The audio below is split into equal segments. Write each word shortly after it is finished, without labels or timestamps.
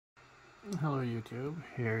Hello YouTube,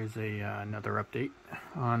 here's another update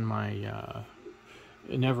on my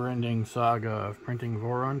never-ending saga of printing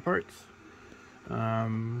Voron parts.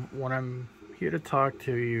 What I'm here to talk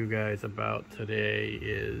to you guys about today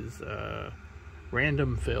is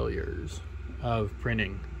random failures of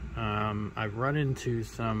printing. I've run into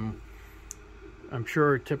some, I'm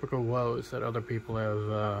sure, typical woes that other people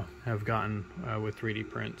have gotten with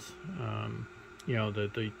 3D prints. You know,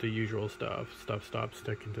 the usual stuff stops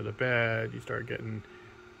sticking to the bed, you start getting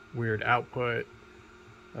weird output.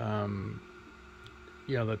 You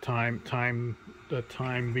know, the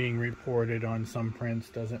time being reported on some prints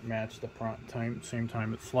doesn't match the same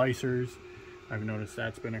time as slicers. I've noticed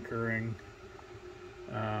that's been occurring,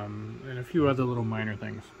 and a few other little minor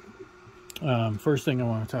things. First thing I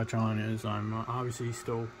want to touch on is I'm obviously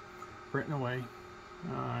still printing away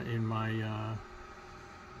in my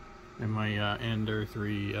Ender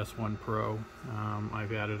 3 S1 Pro.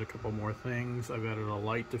 I've added a couple more things. I've added a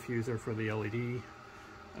light diffuser for the LED,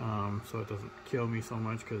 so it doesn't kill me so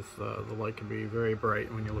much, because the light can be very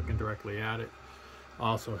bright when you're looking directly at it.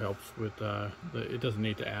 Also helps with it doesn't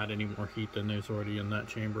need to add any more heat than there's already in that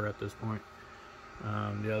chamber at this point.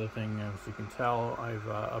 The other thing, as you can tell, I've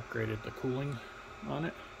upgraded the cooling on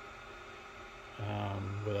it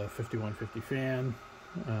with a 5150 fan.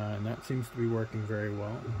 And that seems to be working very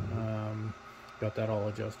well. Got that all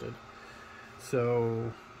adjusted.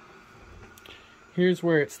 So here's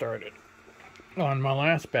where it started. On my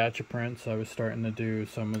last batch of prints, I was starting to do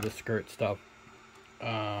some of the skirt stuff.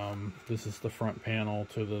 This is the front panel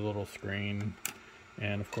to the little screen,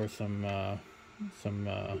 and of course some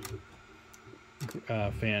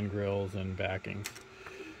fan grills and backings.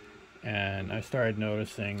 And I started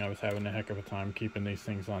noticing I was having a heck of a time keeping these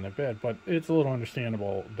things on the bed, but it's a little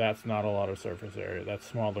understandable. That's not a lot of surface area. That's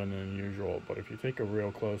smaller than usual. But if you take a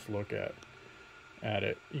real close look at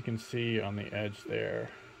it, you can see on the edge there,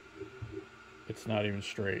 it's not even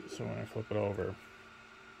straight. So when I flip it over,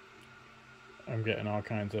 I'm getting all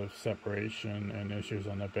kinds of separation and issues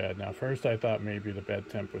on the bed. Now, first I thought maybe the bed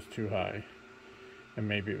temp was too high, and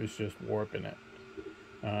maybe it was just warping it.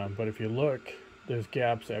 But if you look, there's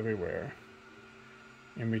gaps everywhere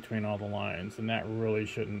in between all the lines, and that really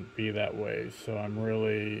shouldn't be that way. So I'm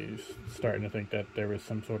really starting to think that there was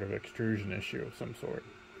some sort of extrusion issue of some sort.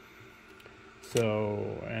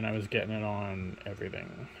 So, and I was getting it on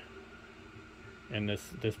everything in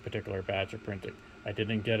this particular batch of printing. I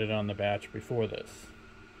didn't get it on the batch before this.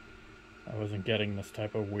 I wasn't getting this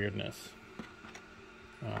type of weirdness.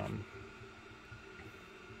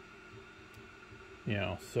 You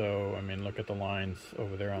know, so I mean, look at the lines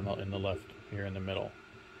over there on in the left here in the middle.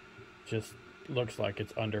 Just looks like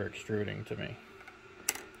it's under extruding to me.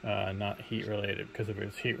 Not heat related, because if it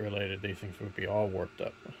was heat related, these things would be all warped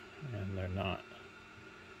up, and they're not.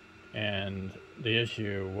 And the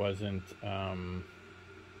issue wasn't the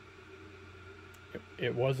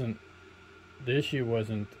issue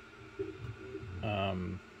wasn't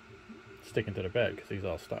sticking to the bed, because he's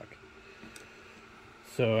all stuck.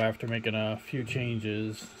 So after making a few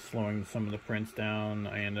changes, slowing some of the prints down,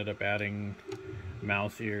 I ended up adding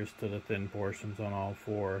mouse ears to the thin portions on all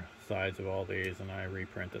four sides of all these, and I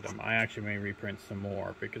reprinted them. I actually may reprint some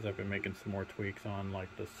more, because I've been making some more tweaks on like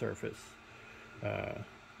the surface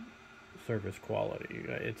quality.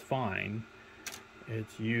 It's fine,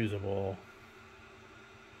 it's usable,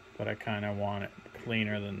 but I kind of want it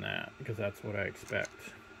cleaner than that, because that's what I expect.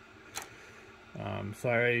 So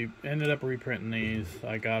I ended up reprinting these.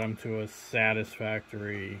 I got them to a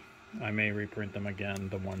satisfactory. I may reprint them again,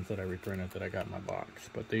 the ones that I reprinted that I got in my box,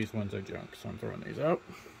 but these ones are junk, so I'm throwing these out.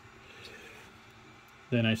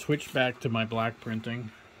 Then I switched back to my black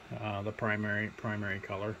printing, the primary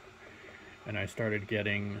color, and I started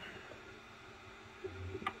getting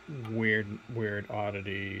weird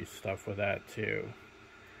oddity stuff with that too.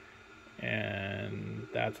 And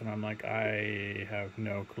that's when I'm like, I have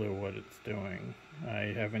no clue what it's doing.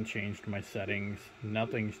 I haven't changed my settings,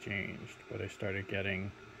 nothing's changed, but I started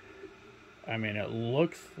getting, I mean, it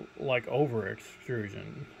looks like over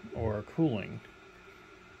extrusion or cooling,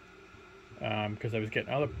 because I was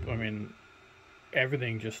getting I mean,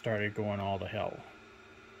 everything just started going all to hell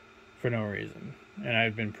for no reason, and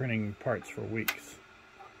I've been printing parts for weeks.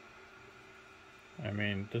 I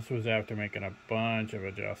mean, this was after making a bunch of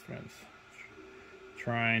adjustments,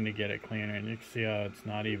 trying to get it cleaner, and you can see how it's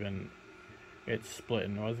not even, it's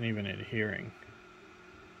splitting, it wasn't even adhering.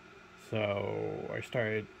 So I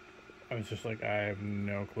was just like, I have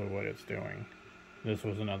no clue what it's doing. This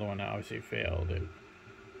was another one that obviously failed. It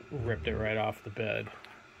ripped it right off the bed.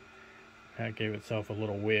 That gave itself a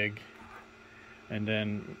little wig. And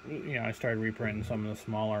then, you know, I started reprinting some of the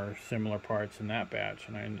smaller, similar parts in that batch,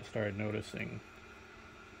 and I started noticing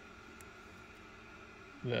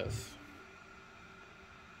this.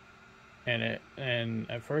 And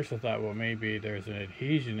at first I thought, well, maybe there's an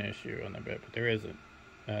adhesion issue on the bed, but there isn't.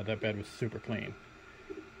 That bed was super clean.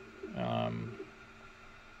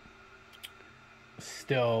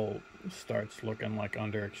 Still starts looking like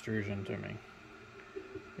under extrusion to me.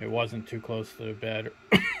 It wasn't too close to the bed,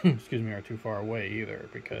 excuse me, or too far away either,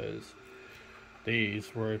 because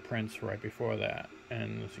these were prints right before that.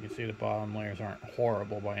 And as you can see, the bottom layers aren't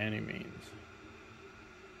horrible by any means.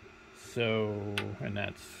 So, and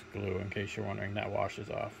that's glue, in case you're wondering, that washes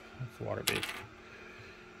off. It's water-based.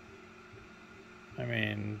 I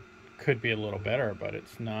mean, could be a little better, but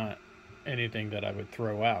it's not anything that I would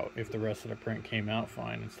throw out if the rest of the print came out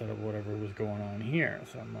fine instead of whatever was going on here.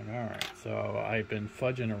 So I'm like, alright. So I've been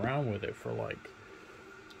fudging around with it for like,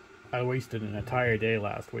 I wasted an entire day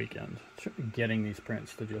last weekend getting these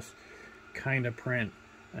prints to just kind of print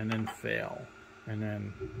and then fail. And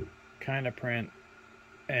then kind of print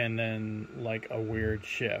and then like a weird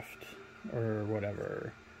shift or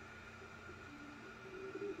whatever.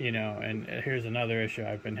 You know, and here's another issue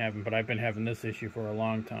I've been having, but I've been having this issue for a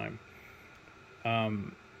long time.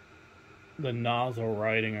 The nozzle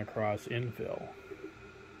riding across infill.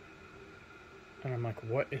 And I'm like,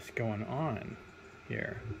 what is going on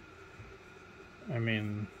here? I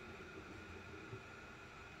mean,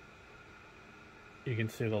 you can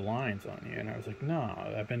see the lines on here, and I was like, no,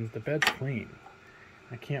 the bed's clean.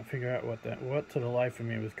 I can't figure out what to the life of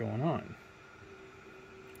me was going on.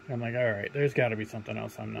 I'm like, alright, there's got to be something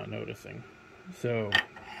else I'm not noticing. So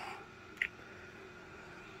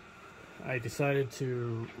I decided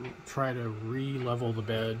to try to re-level the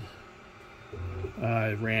bed.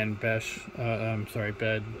 I ran mesh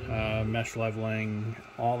leveling,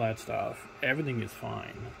 all that stuff. Everything is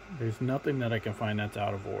fine. There's nothing that I can find that's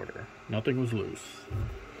out of order. Nothing was loose.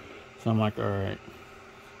 So I'm like, alright.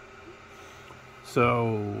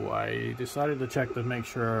 So I decided to check to make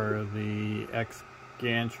sure the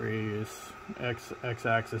gantry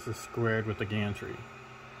x-axis is squared with the gantry.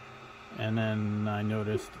 And then I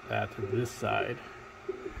noticed that this side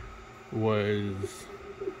was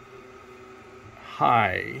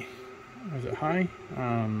high. Was it high?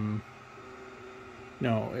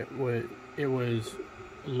 No, it was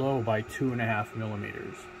low by 2.5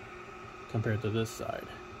 millimeters compared to this side.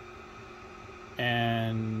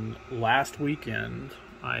 And last weekend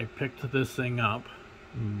I picked this thing up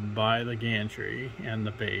by the gantry and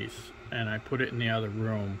the base, and I put it in the other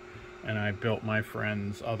room, and I built my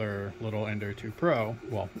friend's other little Ender 2 Pro,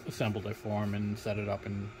 well, assembled it for him and set it up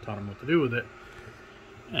and taught him what to do with it.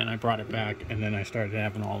 And I brought it back, and then I started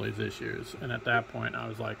having all these issues. And at that point, I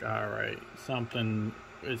was like, alright, something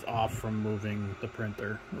is off from moving the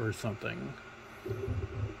printer or something.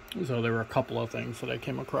 So there were a couple of things that I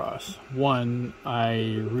came across. One,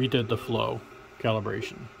 I redid the flow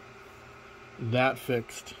calibration. That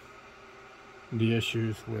fixed the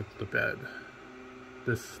issues with the bed.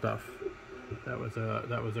 This stuff that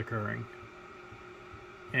was occurring.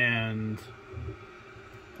 And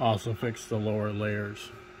also fixed the lower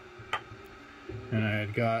layers. And I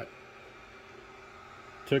had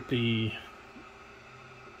took the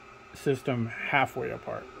system halfway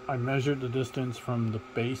apart. I measured the distance from the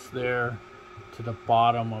base there to the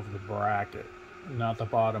bottom of the bracket, not the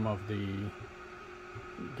bottom of the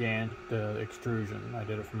extrusion. I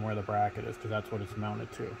did it from where the bracket is because that's what it's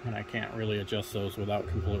mounted to, and I can't really adjust those without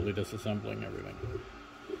completely disassembling everything.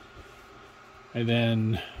 And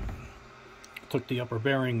then took the upper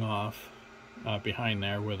bearing off behind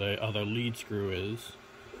there where the other lead screw is.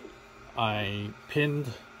 I pinned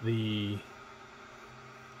the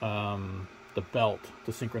belt,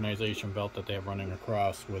 the synchronization belt that they have running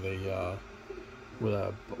across with a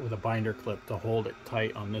binder clip to hold it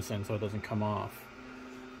tight on this end so it doesn't come off.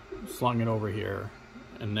 Slung it over here,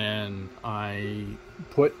 and then I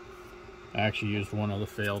actually used one of the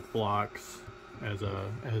failed blocks as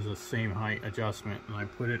a same height adjustment, and I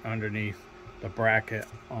put it underneath the bracket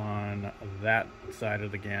on that side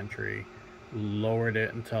of the gantry, lowered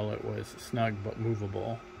it until it was snug but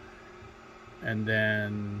movable, and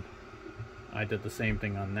then I did the same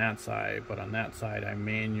thing on that side, but on that side I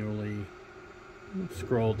manually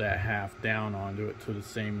scrolled that half down onto it to the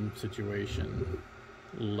same situation,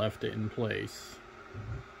 left it in place,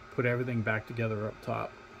 put everything back together up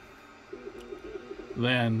top.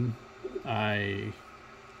 Then I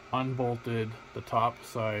unbolted the top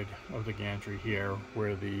side of the gantry here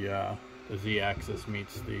where the Z-axis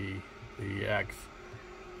meets the X,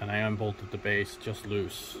 and I unbolted the base just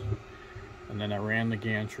loose, and then I ran the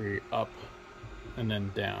gantry up and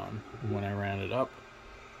then down. And when I ran it up,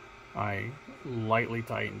 I lightly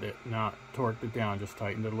tightened it, not torqued it down, just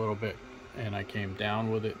tightened it a little bit. And I came down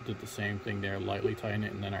with it, did the same thing there, lightly tightened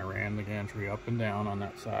it, and then I ran the gantry up and down on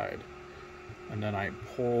that side. And then I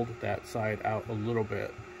pulled that side out a little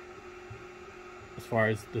bit, as far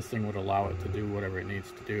as this thing would allow it to do whatever it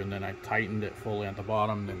needs to do. And then I tightened it fully at the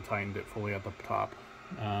bottom, then tightened it fully at the top,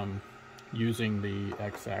 using the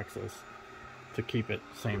x-axis to keep it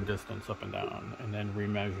same distance up and down, and then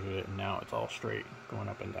remeasured it, and now it's all straight going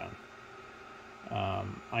up and down.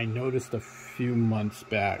 I noticed a few months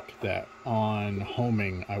back that on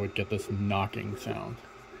homing I would get this knocking sound,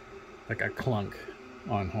 like a clunk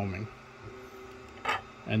on homing,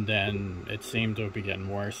 and then it seemed to be getting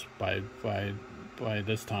worse by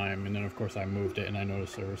this time. And then of course I moved it, and I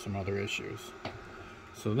noticed there were some other issues.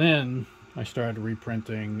 So then I started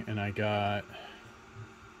reprinting, and I got,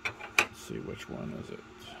 let's see, which one is it?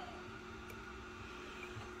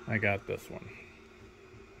 I got this one.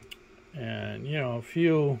 And you know, a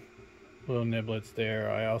few little niblets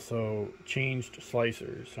there. I also changed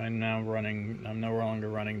slicers. I'm no longer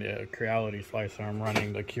running the Creality slicer. I'm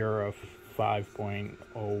running the Cura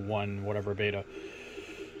 5.01 whatever beta,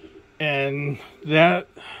 and that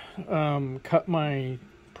cut my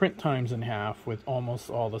print times in half with almost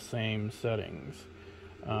all the same settings.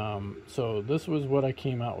 So this was what I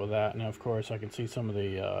came out with that. And of course I can see some of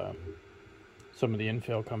the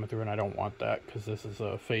infill coming through, and I don't want that because this is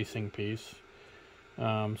a facing piece.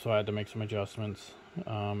 So I had to make some adjustments.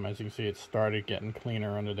 As you can see, it started getting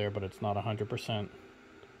cleaner under there, but it's not 100%.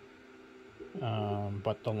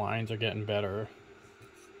 But the lines are getting better,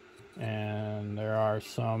 and there are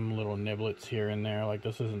some little niblets here and there. Like,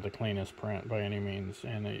 this isn't the cleanest print by any means,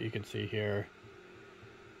 and you can see here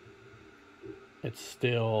it's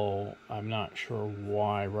still, I'm not sure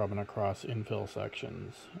why, rubbing across infill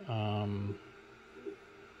sections.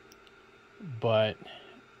 But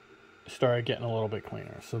started getting a little bit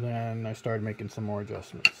cleaner. So then I started making some more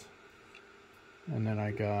adjustments. And then I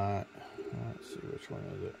got, let's see, which one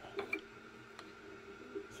is it?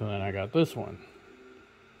 So then I got this one.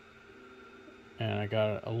 And I got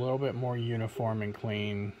it a little bit more uniform and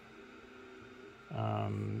clean. A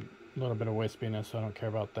little bit of wispiness, so I don't care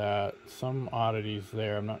about that. Some oddities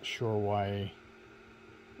there, I'm not sure why,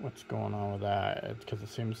 what's going on with that. Because it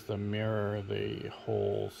seems to mirror the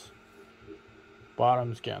holes.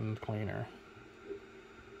 Bottom's getting cleaner,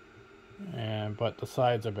 but the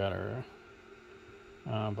sides are better.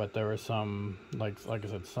 But there were some, like I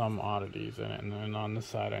said, some oddities in it, and then on this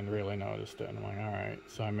side I really noticed it, and I'm like, all right.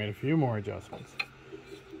 So I made a few more adjustments,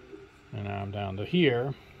 and now I'm down to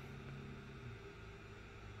here.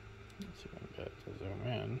 Let's see if I can get it to zoom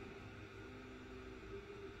in.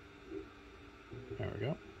 There we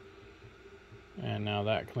go. And now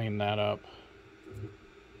that cleaned that up.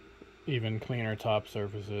 Even cleaner top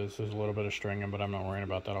surfaces. There's a little bit of stringing, but I'm not worrying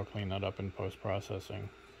about that. I'll clean that up in post-processing.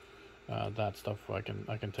 That stuff I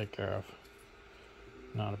can take care of.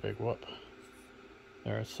 Not a big whoop.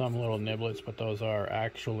 There are some little niblets, but those are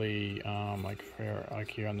actually like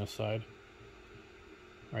here on this side,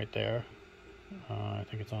 right there. I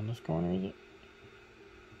think it's on this corner, is it?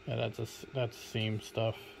 Yeah, that's seam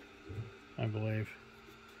stuff, I believe.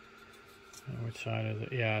 Which side is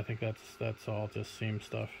it? Yeah, I think that's all just seam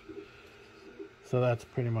stuff. So that's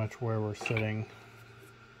pretty much where we're sitting.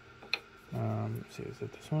 Let's see, is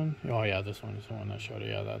it this one? Oh yeah, this one is the one that showed it.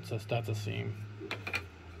 Yeah, that's a seam.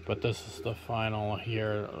 But this is the final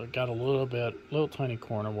here. Got a little tiny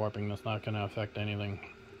corner warping that's not going to affect anything.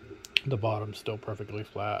 The bottom's still perfectly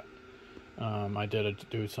flat. I did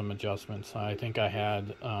do some adjustments. I think I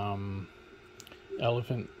had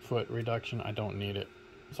elephant foot reduction. I don't need it,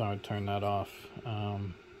 so I would turn that off.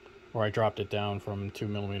 Or I dropped it down from 2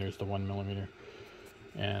 millimeters to 1 millimeter.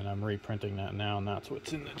 And I'm reprinting that now, and that's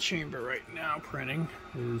what's in the chamber right now printing,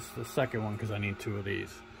 is the second one, because I need 2 of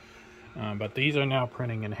these. But these are now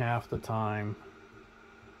printing in half the time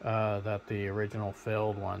that the original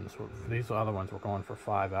filled ones were. These other ones were going for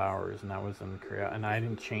 5 hours, and that was in Korea, and I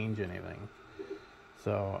didn't change anything.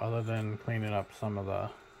 So other than cleaning up some of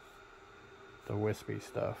the wispy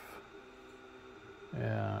stuff,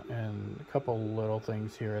 yeah, and a couple little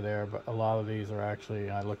things here or there, but a lot of these are actually,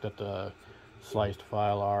 I looked at the sliced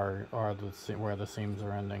file, are where the seams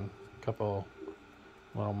are ending. A couple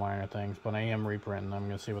little minor things, but I am reprinting. I'm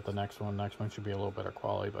going to see what the next one should be a little better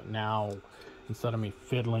quality. But now, instead of me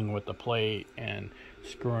fiddling with the plate and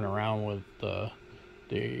screwing around with the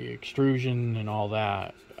extrusion and all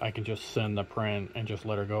that, I can just send the print and just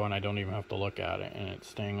let her go, and I don't even have to look at it, and it's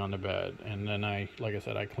staying on the bed. And then like I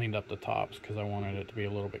said, I cleaned up the tops because I wanted it to be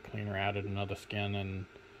a little bit cleaner, added another skin, and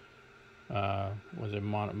was it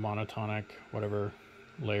monotonic, whatever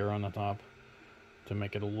layer on the top, to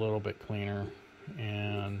make it a little bit cleaner.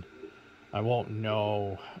 And I won't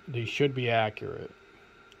know, these should be accurate.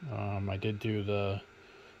 I did do the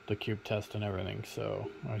cube test and everything, so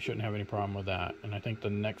I shouldn't have any problem with that. And I think the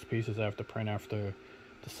next pieces I have to print after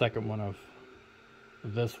the second one of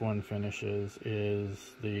this one finishes is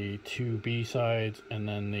the two B sides and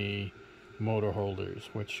then the motor holders,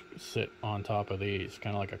 which sit on top of these,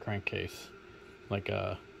 kind of like a crankcase, like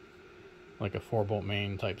a 4-bolt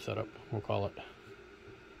main type setup, we'll call it.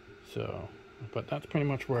 So, but that's pretty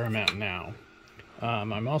much where I'm at now.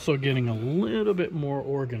 I'm also getting a little bit more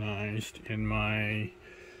organized in my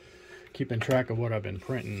keeping track of what I've been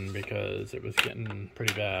printing, because it was getting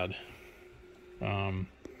pretty bad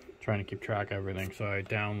trying to keep track of everything. So I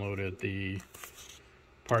downloaded the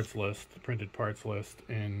parts list, the printed parts list,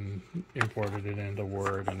 and imported it into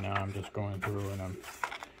Word, and now I'm just going through and I'm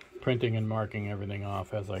printing and marking everything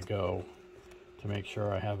off as I go to make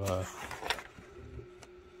sure I have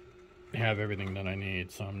everything that I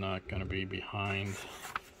need, so I'm not going to be behind.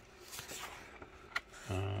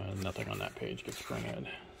 Nothing on that page gets printed.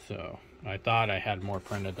 So I thought I had more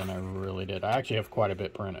printed than I really did. I actually have quite a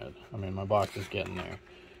bit printed. I mean, my box is getting there,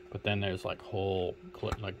 but then there's like whole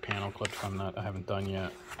clip, like panel clips I haven't done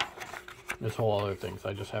yet. There's whole other things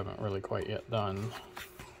I just haven't really quite yet done,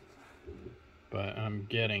 but I'm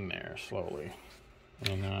getting there slowly.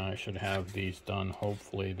 And I should have these done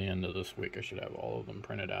hopefully the end of this week. I should have all of them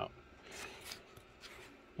printed out,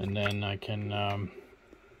 and then I can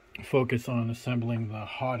focus on assembling the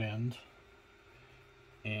hot end.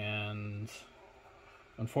 And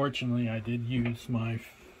unfortunately I did use my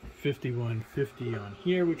 5150 on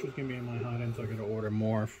here, which was going to be in my hot end, so I got to order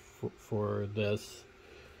more for this.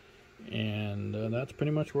 And that's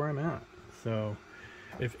pretty much where I'm at. So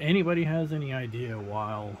if anybody has any idea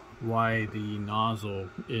why the nozzle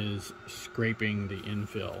is scraping the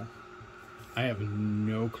infill, I have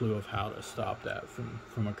no clue of how to stop that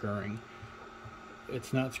from occurring.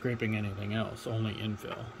 It's not scraping anything else, only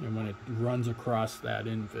infill. And when it runs across that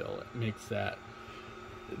infill, it makes that,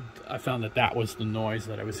 I found that was the noise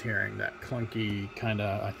that I was hearing, that clunky kind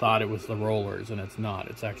of, I thought it was the rollers, and it's not.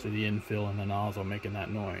 It's actually the infill and the nozzle making that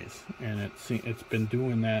noise. And it's been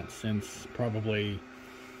doing that since probably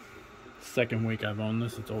second week I've owned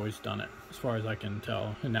this. It's always done it, as far as I can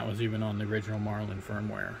tell. And that was even on the original Marlin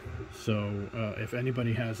firmware. So if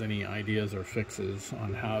anybody has any ideas or fixes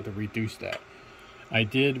on how to reduce that. I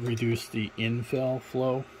did reduce the infill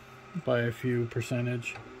flow by a few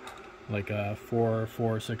percentage, like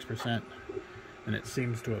 6%, and it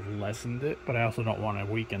seems to have lessened it, but I also don't want to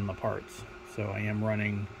weaken the parts. So I am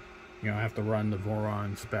running, I have to run the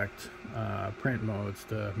Voron spec print modes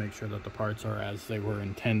to make sure that the parts are as they were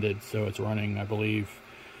intended. So it's running, I believe,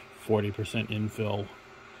 40% infill,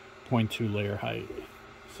 0.2 layer height.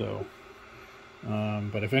 So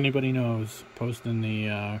but if anybody knows, post in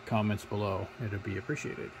the comments below. It'd be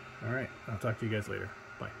appreciated. All right, I'll talk to you guys later.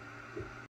 Bye.